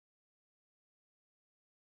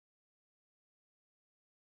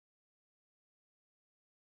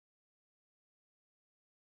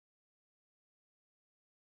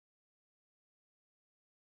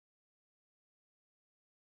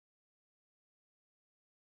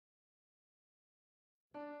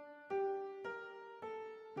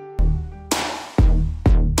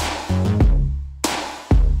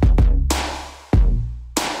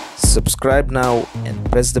Subscribe now and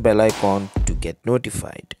press the bell icon to get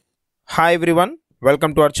notified. Hi everyone,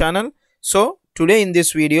 welcome to our channel. So today in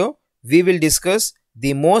this video we will discuss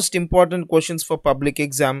the most important questions for public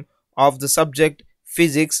exam of the subject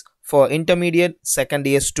physics for intermediate second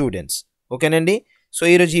year students. Okay nandi. So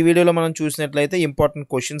ఈరోజు ఈ వీడియోలో మనం చూసినట్లయితే important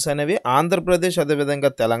questions అనేవి ఆంధ్రప్రదేశ్ అదేవిధంగా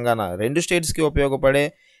తెలంగాణ రెండు స్టేట్స్కి ఉపయోగపడే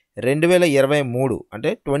 2023 అంటే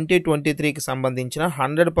 2023కి సంబంధించిన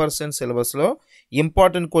 100% సిలబస్లో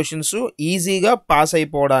ఇంపార్టెంట్ క్వశ్చన్స్ ఈజీగా పాస్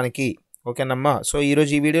అయిపోవడానికి ఓకేనమ్మా. సో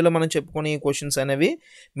ఈరోజు ఈ వీడియోలో మనం చెప్పుకునే ఈ క్వశ్చన్స్ అనేవి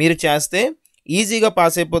మీరు చేస్తే ఈజీగా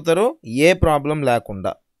పాస్ అయిపోతారు, ఏ ప్రాబ్లం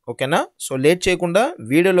లేకుండా. ఓకేనా. సో లేట్ చేయకుండా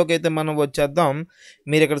వీడియోలోకి అయితే మనం వచ్చేద్దాం.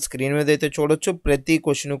 మీరు ఇక్కడ స్క్రీన్ మీద అయితే చూడొచ్చు. ప్రతి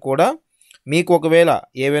క్వశ్చన్ కూడా మీకు ఒకవేళ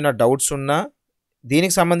ఏవైనా డౌట్స్ ఉన్నా,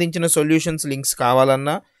 దీనికి సంబంధించిన సొల్యూషన్స్ లింక్స్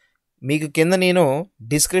కావాలన్నా మీకు కింద నేను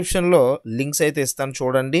డిస్క్రిప్షన్లో లింక్స్ అయితే ఇస్తాను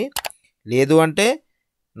చూడండి. లేదు అంటే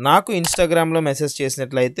నాకు ఇన్స్టాగ్రామ్లో మెసేజ్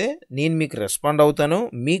చేసినట్లయితే నేను మీకు రెస్పాండ్ అవుతాను.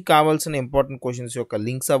 మీకు కావాల్సిన ఇంపార్టెంట్ క్వశ్చన్స్ యొక్క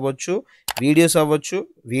లింక్స్ అవ్వచ్చు, వీడియోస్ అవ్వచ్చు,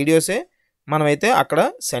 వీడియోసే మనమైతే అక్కడ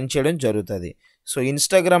సెండ్ చేయడం జరుగుతుంది. సో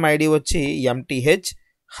ఇన్స్టాగ్రామ్ ఐడి వచ్చి MTH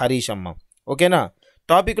హరీష్ అమ్మ. ఓకేనా.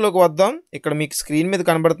 టాపిక్లోకి వద్దాం. ఇక్కడ మీకు స్క్రీన్ మీద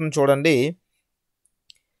కనబడుతుంది చూడండి.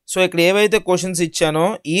 సో ఇక్కడ ఏవైతే క్వశ్చన్స్ ఇచ్చానో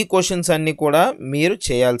ఈ క్వశ్చన్స్ అన్నీ కూడా మీరు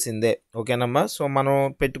చేయాల్సిందే. ఓకేనమ్మా. సో మనం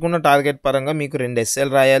పెట్టుకున్న టార్గెట్ పరంగా మీకు 2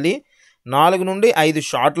 ఎస్ఏలు రాయాలి, 4 నుండి 5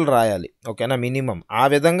 షార్ట్లు రాయాలి. ఓకేనా, మినిమం. ఆ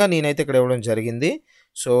విధంగా నేనైతే ఇక్కడ ఇవ్వడం జరిగింది.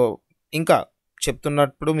 సో ఇంకా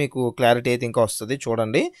చెప్తున్నప్పుడు మీకు క్లారిటీ అయితే ఇంకా వస్తుంది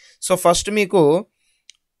చూడండి. సో ఫస్ట్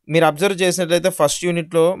మీరు అబ్జర్వ్ చేసినట్లయితే ఫస్ట్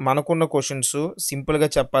యూనిట్లో మనకున్న క్వశ్చన్స్ సింపుల్గా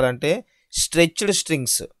చెప్పాలంటే స్ట్రెచ్డ్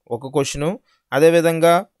స్ట్రింగ్స్ ఒక క్వశ్చను,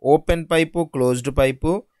 అదేవిధంగా open pipe, closed pipe,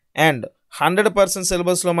 and 100%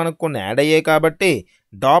 సిలబస్లో మనకు కొన్ని యాడ్ అయ్యాయి కాబట్టి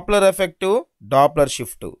డాప్లర్ ఎఫెక్ట్, డాప్లర్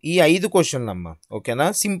షిఫ్ట్, ఈ 5 క్వశ్చన్లు అమ్మ. ఓకేనా.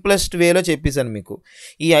 సింప్లెస్ట్ వేలో చెప్పేశాను మీకు.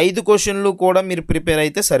 ఈ 5 క్వశ్చన్లు కూడా మీరు ప్రిపేర్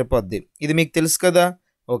అయితే సరిపోద్ది. ఇది మీకు తెలుసు కదా.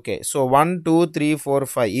 ఓకే. సో 1 2 3 4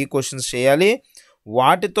 5 ఈ క్వశ్చన్స్ చేయాలి.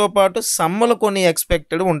 వాటితో పాటు సమ్ములు కొన్ని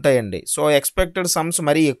ఎక్స్పెక్టెడ్ ఉంటాయండి. సో ఎక్స్పెక్టెడ్ సమ్స్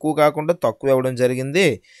మరీ ఎక్కువ కాకుండా తక్కువ ఇవ్వడం జరిగింది.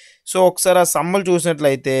 సో ఒకసారి ఆ సమ్మలు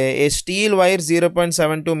చూసినట్లయితే ఏ steel wire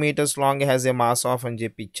 0.72 metres long has a mass of అని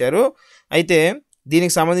చెప్పి ఇచ్చారు. అయితే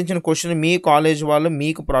దీనికి సంబంధించిన క్వశ్చన్ మీ కాలేజ్ వాళ్ళు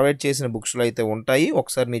మీకు ప్రొవైడ్ చేసిన బుక్స్లో అయితే ఉంటాయి.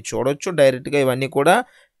 ఒకసారి మీరు చూడొచ్చు. డైరెక్ట్గా ఇవన్నీ కూడా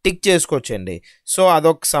టిక్ చేసుకోవచ్చండి. సో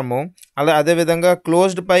అదొక సమ్ము. అదేవిధంగా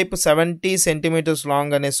క్లోజ్డ్ పైప్ 70 సెంటీమీటర్స్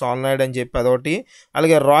లాంగ్ అనే సాల్నాయిడ్ అని చెప్పి అదొకటి.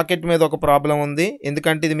 అలాగే రాకెట్ మీద ఒక ప్రాబ్లం ఉంది.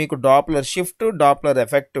 ఎందుకంటే ఇది మీకు Doppler shift, Doppler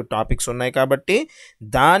effect topics ఉన్నాయి కాబట్టి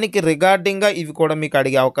దానికి రిగార్డింగ్గా ఇవి కూడా మీకు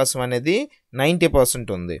అడిగే అవకాశం అనేది 90%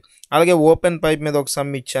 ఉంది. అలాగే ఓపెన్ పైప్ మీద ఒక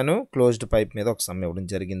సమ్ ఇచ్చాను, క్లోజ్డ్ పైప్ మీద ఒక సమ్ ఇవ్వడం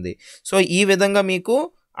జరిగింది. సో ఈ విధంగా మీకు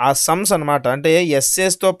ఆ సమ్స్ అనమాట, అంటే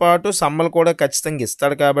ఎస్ఏస్తో పాటు సమ్మలు కూడా ఖచ్చితంగా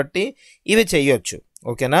ఇస్తాడు కాబట్టి ఇవి చెయ్యొచ్చు.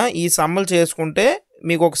 ఓకేనా. ఈ సమ్మలు చేసుకుంటే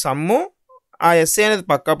మీకు ఒక సమ్ము ఆ ఎస్ఏ అనేది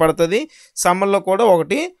పక్కా పడుతుంది, సమ్మల్లో కూడా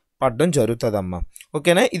ఒకటి పడడం జరుగుతుందమ్మా.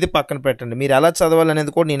 ఓకేనా. ఇది పక్కన పెట్టండి. మీరు ఎలా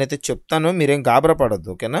చదవాలనేది కూడా నేనైతే చెప్తాను, మీరేం గాబరా పడద్దు.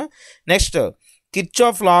 ఓకేనా. నెక్స్ట్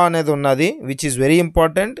కిర్చాఫ్ లా అనేది ఉన్నది, విచ్ ఈజ్ వెరీ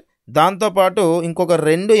ఇంపార్టెంట్. దాంతోపాటు ఇంకొక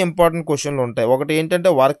 2 ఇంపార్టెంట్ క్వశ్చన్లు ఉంటాయి. ఒకటి ఏంటంటే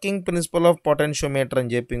వర్కింగ్ ప్రిన్సిపల్ ఆఫ్ పొటెన్షియోమీటర్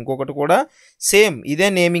అని చెప్పి, ఇంకొకటి కూడా సేమ్ ఇదే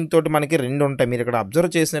నేమింగ్ తోటి మనకి 2 ఉంటాయి. మీరు ఇక్కడ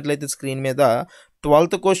అబ్జర్వ్ చేసినట్లయితే స్క్రీన్ మీద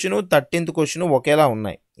 12th క్వశ్చన్, 13th క్వశ్చన్ ఒకేలా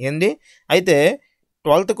ఉన్నాయి ఏంది. అయితే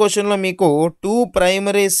 12th క్వశ్చన్లో మీకు 2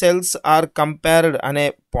 ప్రైమరీ సెల్స్ ఆర్ కంపేర్డ్ అనే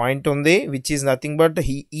పాయింట్ ఉంది, విచ్ ఈజ్ నథింగ్ బట్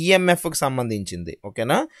ఈఎంఎఫ్కి సంబంధించింది.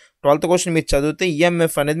 ఓకేనా. 12th క్వశ్చన్ మీరు చదివితే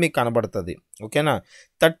ఈఎంఎఫ్ అనేది మీకు కనబడుతుంది. ఓకేనా.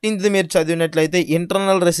 13th మీరు చదివినట్లయితే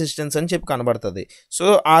ఇంటర్నల్ రెసిస్టెన్స్ అని చెప్పి కనబడుతుంది. సో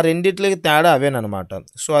ఆ రెండిట్లకి తేడా అవేనమాట.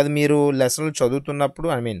 సో అది మీరు లెసన్లు చదువుతున్నప్పుడు,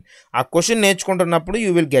 ఆ question నేర్చుకుంటున్నప్పుడు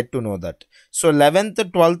you will get to know that. So 11th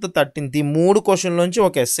 12th 13th ఈ 3 క్వశ్చన్లోంచి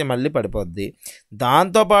ఒక ఎస్ఏ మళ్ళీ పడిపోద్ది.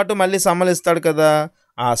 దాంతోపాటు మళ్ళీ సమ్మలు ఇస్తాడు కదా.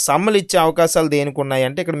 ఆ సమ్మలు ఇచ్చే అవకాశాలు దేనికి ఉన్నాయి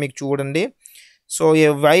అంటే ఇక్కడ మీకు చూడండి. So A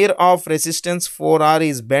wire of resistance 4R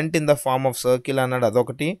is bent in the form of circle అన్నాడు,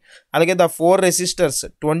 అదొకటి. అలాగే the 4 resistors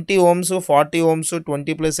 20 ohms, 40 ohms,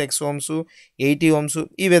 20 + X ohms, 80 ohms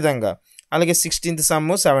ఈ విధంగా. అలాగే 16th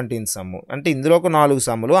సమ్ము, 17th సమ్ము. అంటే ఇందులో ఒక 4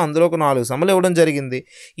 సమ్ములు, అందులో ఒక 4 సమ్ములు ఇవ్వడం జరిగింది.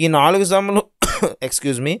 ఈ 4 సమ్ములు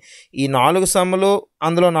ఈ 4 సమ్ములు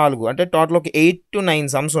అందులో 4 అంటే టోటల్ ఒక 8 to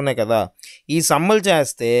 9 సమ్స్ ఉన్నాయి కదా. ఈ సమ్ములు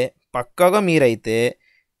చేస్తే పక్కాగా మీరైతే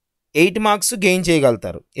 8 మార్క్స్ గెయిన్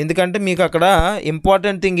చేయగలుగుతారు. ఎందుకంటే మీకు అక్కడ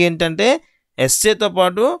ఇంపార్టెంట్ థింగ్ ఏంటంటే ఎస్ఏతో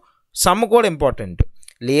పాటు సమ్ కూడా ఇంపార్టెంట్.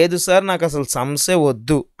 లేదు సార్ నాకు అసలు సమ్సే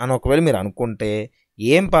వద్దు అని ఒకవేళ మీరు అనుకుంటే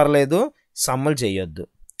ఏం పర్లేదు, సమ్మలు చేయొద్దు.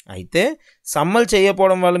 అయితే సమ్మలు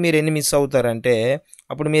చేయకపోవడం వల్ల మీరు ఎన్ని మిస్ అవుతారంటే,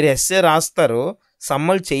 అప్పుడు మీరు ఎస్ఏ రాస్తారు,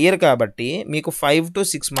 సమ్మలు చెయ్యరు కాబట్టి మీకు 5 to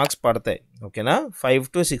 6 మార్క్స్ పడతాయి. ఓకేనా, 5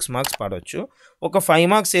 to 6 మార్క్స్ పడవచ్చు. ఒక 5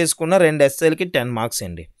 మార్క్స్ వేసుకున్న 2 ఎస్ఏలకి 10 మార్క్స్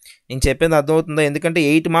అండి. నేను చెప్పేది అర్థమవుతుందా? ఎందుకంటే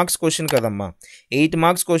 8 మార్క్స్ క్వశ్చన్ కదమ్మా. 8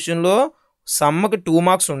 మార్క్స్ క్వశ్చన్లో సమ్మకి 2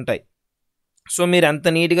 మార్క్స్ ఉంటాయి. సో మీరు ఎంత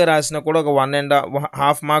నీట్గా రాసినా కూడా ఒక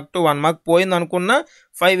 1.5 మార్క్ టు 1 మార్క్ పోయింది అనుకున్నా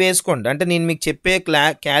 5 వేసుకోండి. అంటే నేను మీకు చెప్పే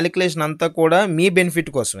క్యాలిక్యులేషన్ అంతా కూడా మీ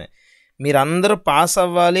బెనిఫిట్ కోసమే. మీరందరూ పాస్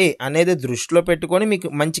అవ్వాలి అనేది దృష్టిలో పెట్టుకొని మీకు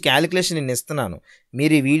మంచి క్యాలిక్యులేషన్ నేను ఇస్తున్నాను.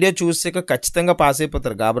 మీరు ఈ వీడియో చూసాక ఖచ్చితంగా పాస్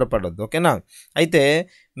అయిపోతారు, గాబరపడొద్దు. ఓకేనా, అయితే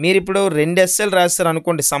మీరు ఇప్పుడు 2 ఎస్ఎల్ రాస్తారు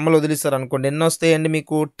అనుకోండి, సమ్మలు వదిలిస్తారు అనుకోండి, ఎన్ని వస్తాయండి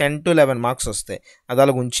మీకు? 10 to 11 మార్క్స్ వస్తాయి. అది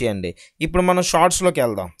అలాగ ఉంచేయండి. ఇప్పుడు మనం షార్ట్స్లోకి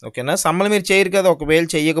వెళ్దాం. ఓకేనా, సమ్మలు మీరు చేయరు కదా, ఒకవేళ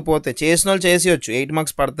చేయకపోతే, చేసిన వాళ్ళు చేసేయచ్చు, 8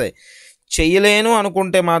 మార్క్స్ పడతాయి. చెయ్యలేను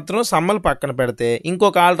అనుకుంటే మాత్రం సమ్మలు పక్కన పెడితే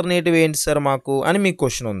ఇంకొక ఆల్టర్నేటివ్ ఏంటి సార్ మాకు అని మీకు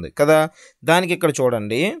క్వశ్చన్ ఉంది కదా. దానికి ఇక్కడ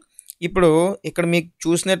చూడండి, ఇప్పుడు ఇక్కడ మీకు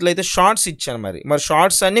చూసినట్లయితే షార్ట్స్ ఇచ్చాను. మరి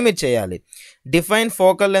షార్ట్స్ అన్నీ మీరు చేయాలి. Define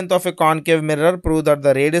focal length of a concave mirror, prove that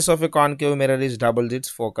the radius of a concave mirror is double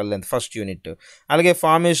it's focal length, first unit. అలాగే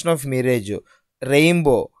formation of Mirage,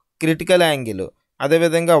 rainbow, critical angle,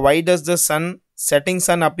 అదేవిధంగా why does the sun setting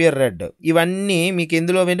sun appear red, ఇవన్నీ మీకు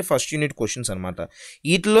ఎందులో ఏంటి first unit questions అనమాట.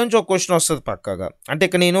 వీటిలోంచి ఒక question వస్తుంది పక్కాగా. అంటే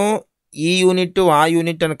ఇక్కడ నేను ఈ యూనిట్ ఆ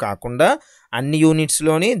యూనిట్ అని కాకుండా అన్ని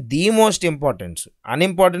యూనిట్స్లోని ది మోస్ట్ ఇంపార్టెన్స్,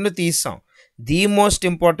 అన్ఇంపార్టెంట్ తీస్తాం. ది మోస్ట్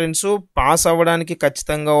ఇంపార్టెన్స్ పాస్ అవ్వడానికి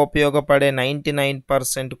ఖచ్చితంగా ఉపయోగపడే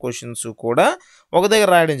 99% క్వశ్చన్స్ కూడా ఒక దగ్గర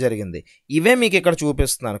రాయడం జరిగింది. ఇవే మీకు ఇక్కడ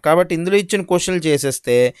చూపిస్తున్నాను. కాబట్టి ఇందులో ఇచ్చిన క్వశ్చన్లు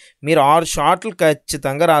చేసేస్తే మీరు 6 షార్ట్లు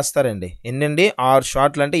ఖచ్చితంగా రాస్తారండి. ఎన్నండి? 6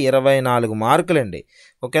 షార్ట్లు అంటే 24 మార్కులండి.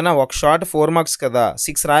 ఓకేనా, ఒక షార్ట్ 4 మార్క్స్ కదా,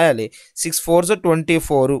 6 రాయాలి. 6 4s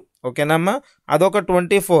 24. ఓకేనమ్మా, అదొక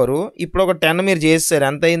 24. ఇప్పుడు ఒక 10 మీరు చేస్తారు,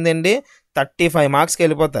 ఎంత అయిందండి? 35 మార్క్స్కి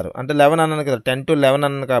వెళ్ళిపోతారు. అంటే 11 అన్నాను కదా, 10 to 11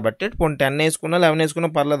 అన్నాను కాబట్టి పోనీ 10 వేసుకున్నా 11 వేసుకున్నా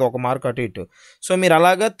పర్లేదు, ఒక మార్క్ అటు ఇటు. సో మీరు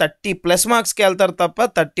అలాగా 30+ మార్క్స్కి వెళ్తారు తప్ప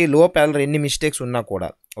 30 లోపు వెళ్ళరు, ఎన్ని మిస్టేక్స్ ఉన్నా కూడా.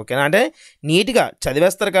 ఓకేనా, అంటే నీట్గా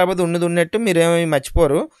చదివేస్తారు కాబట్టి ఉన్నది ఉన్నట్టు మీరేమీ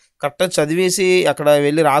మర్చిపోరు. కరెక్ట్గా చదివేసి అక్కడ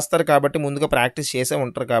వెళ్ళి రాస్తారు కాబట్టి, ముందుగా ప్రాక్టీస్ చేసే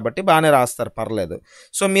ఉంటారు కాబట్టి బాగానే రాస్తారు, పర్లేదు.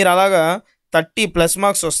 సో మీరు అలాగా 30+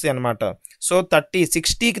 మార్క్స్ వస్తాయి అనమాట. సో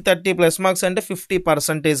 60కి 30+ మార్క్స్ అంటే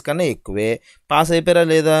 50% కన్నా ఎక్కువే. పాస్ అయిపోయారా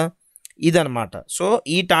లేదా? ఇదనమాట. సో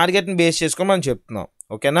ఈ టార్గెట్ని బేస్ చేసుకొని మనం చెప్తున్నాం.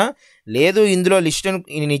 ఓకేనా, లేదు ఇందులో లిస్ట్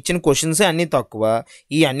నేను ఇచ్చిన క్వశ్చన్సే అన్నీ తక్కువ,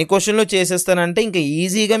 ఈ అన్ని క్వశ్చన్లు చేసేస్తానంటే ఇంకా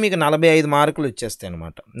ఈజీగా మీకు 45 మార్కులు వచ్చేస్తాయి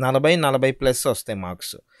అనమాట. 40+ వస్తాయి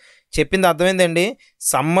మార్క్స్. చెప్పింది అర్థమైందండి?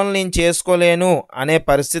 సమ్మల్ నేను చేసుకోలేను అనే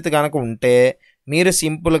పరిస్థితి కనుక ఉంటే మీరు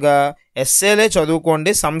సింపుల్గా ఎస్ఏలే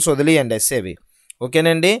చదువుకోండి, సమ్స్ వదిలేయండి ఎస్ఏవి.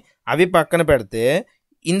 ఓకేనండి, అవి పక్కన పెడితే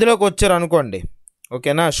ఇందులోకి వచ్చారు అనుకోండి.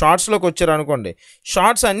 ఓకేనా, షార్ట్స్లోకి వచ్చారు అనుకోండి,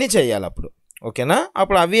 షార్ట్స్ అన్నీ చేయాలి అప్పుడు. ఓకేనా,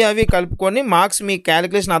 అప్పుడు అవి కలుపుకొని మార్క్స్ మీ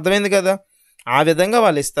క్యాలిక్యులేషన్ అర్థమైంది కదా, ఆ విధంగా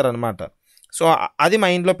వాళ్ళు ఇస్తారనమాట. సో అది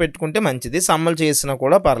మైండ్లో పెట్టుకుంటే మంచిది. సమ్మల్ చేసినా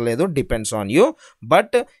కూడా పర్లేదు, డిపెండ్స్ ఆన్ యూ.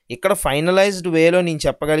 బట్ ఇక్కడ ఫైనలైజ్డ్ వేలో నేను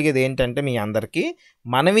చెప్పగలిగేది ఏంటంటే మీ అందరికీ,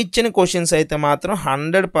 మనం ఇచ్చిన క్వశ్చన్స్ అయితే మాత్రం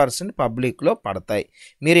 100% పబ్లిక్లో పడతాయి.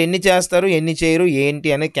 మీరు ఎన్ని చేస్తారు ఎన్ని చేయరు ఏంటి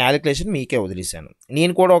అనే క్యాలిక్యులేషన్ మీకే వదిలేశాను.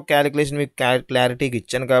 నేను కూడా ఒక క్యాలిక్యులేషన్ మీకు క్లారిటీకి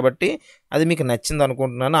ఇచ్చాను కాబట్టి అది మీకు నచ్చింది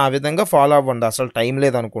అనుకుంటున్నాను. ఆ విధంగా ఫాలో అవ్వండి. అసలు టైం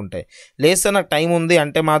లేదనుకుంటే, లేదు సార్ నాకు టైం ఉంది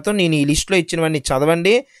అంటే మాత్రం నేను ఈ లిస్ట్లో ఇచ్చినవన్నీ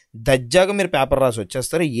చదవండి, దజ్జాగా మీరు పేపర్ రాసి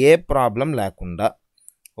వచ్చేస్తారు, ఏ ప్రాబ్లం లేకుండా.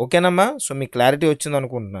 ఓకేనమ్మా, సో మీకు క్లారిటీ వచ్చింది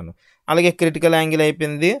అనుకుంటున్నాను. అలాగే క్రిటికల్ యాంగిల్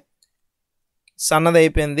అయిపోయింది, సన్నది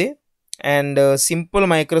అయిపోయింది, అండ్ సింపుల్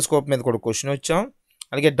మైక్రోస్కోప్ మీద కూడా క్వశ్చన్ వచ్చాం.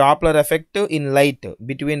 అలాగే Doppler effect in light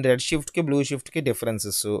between red షిఫ్ట్కి blue షిఫ్ట్కి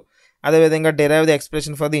differences, అదేవిధంగా derive the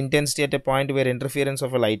expression for the intensity at a point where interference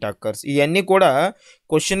of a light occurs. ఇవన్నీ కూడా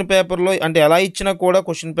క్వశ్చన్ పేపర్లో, అంటే ఎలా ఇచ్చినా కూడా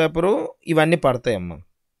క్వశ్చన్ పేపరు ఇవన్నీ పడతాయమ్మా.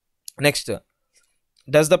 Next,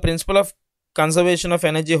 does the principal of conservation of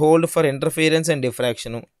energy hold for interference and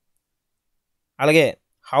diffraction. అలాగే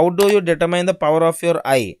how do you determine the power of your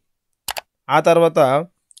I. ఆ తర్వాత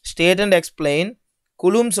state and explain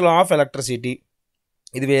coulombs law of electricity,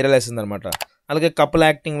 ఇది వేరే lesson అనమాట. అలాగే couple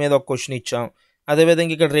acting మీద ఒక question ఇచ్చాం.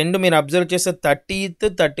 అదేవిధంగా ఇక్కడ 2 మీరు అబ్జర్వ్ చేస్తే 30th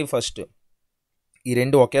 31st ఈ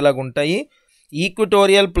 2 ఒకేలాగా ఉంటాయి.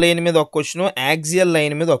 ఈక్వటోరియల్ ప్లేన్ మీద ఒక క్వశ్చను, యాక్సియల్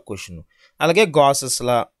లైన్ మీద ఒక క్వశ్చను, అలాగే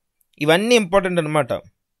గాసెస్లా, ఇవన్నీ ఇంపార్టెంట్ అనమాట.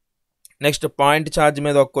 నెక్స్ట్ పాయింట్ ఛార్జ్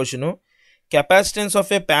మీద ఒక question, capacitance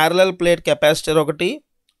of a parallel plate capacitor ఒకటి,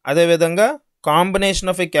 అదేవిధంగా కాంబినేషన్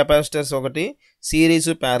ఆఫ్ ఏ కెపాసిటర్స్ ఒకటి, సిరీస్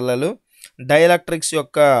ప్యారలల్, డైఎలక్ట్రిక్స్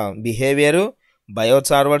యొక్క behaviour,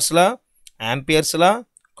 బయోసార్వర్స్లా, యాంపియర్స్లా,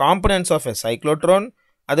 components of a cyclotron,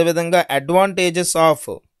 అదేవిధంగా advantages of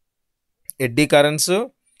eddy currents,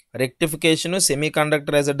 రెక్టిఫికేషను, semi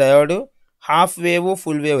conductor as a diode, half wave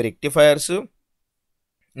full wave rectifiers.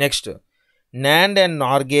 Next NAND and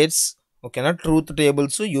Nar gates, ఓకేనా. Truth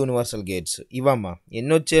tables, universal gates ఇవమ్మా.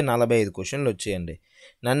 ఎన్ని వచ్చాయి? 45 క్వశ్చన్లు వచ్చాయండి.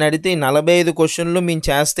 నన్ను అడిగితే ఈ 45 క్వశ్చన్లు మేము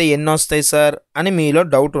చేస్తే ఎన్ని వస్తాయి సార్ అని మీలో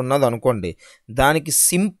డౌట్ ఉన్నది అనుకోండి. దానికి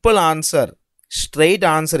సింపుల్ ఆన్సర్, స్ట్రైట్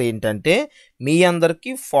ఆన్సర్ ఏంటంటే మీ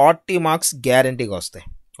అందరికీ 40 మార్క్స్ గ్యారంటీగా వస్తాయి.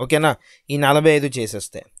 ఓకేనా. ఈ 45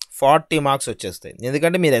 చేసేస్తే 40 మార్క్స్ వచ్చేస్తాయి.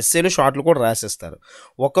 ఎందుకంటే మీరు ఎస్ఏలు షార్ట్లు కూడా రాసేస్తారు.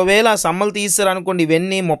 ఒకవేళ ఆ సమ్మలు తీసారు అనుకోండి,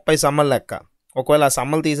 ఇవన్నీ 30 సమ్మలు లెక్క. ఒకవేళ ఆ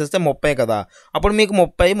సమ్మలు తీసేస్తే 30 కదా, అప్పుడు మీకు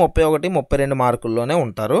 30, 31, 32 మార్కుల్లోనే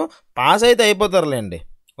ఉంటారు. పాస్ అయితే అయిపోతారులేండి.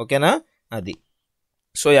 ఓకేనా. అది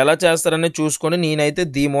సో ఎలా చేస్తారని చూసుకొని, నేనైతే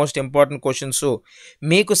ది మోస్ట్ ఇంపార్టెంట్ క్వశ్చన్స్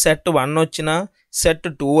మీకు సెట్ 1 వచ్చినా, సెట్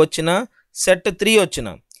 2 వచ్చినా, సెట్ 3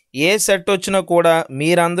 వచ్చినా, ఏ సెట్ వచ్చినా కూడా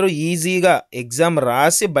మీరందరూ ఈజీగా ఎగ్జామ్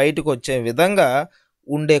రాసి బయటకు వచ్చే విధంగా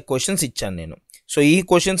ఉండే క్వశ్చన్స్ ఇచ్చాను నేను. సో ఈ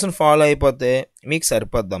క్వశ్చన్స్ని ఫాలో అయిపోతే మీకు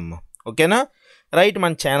సరిపోద్దమ్మా. ఓకేనా. రైట్.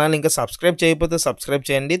 మన ఛానల్ ఇంకా సబ్స్క్రైబ్ చేయకపోతే సబ్స్క్రైబ్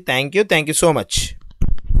చేయండి. Thank you so much.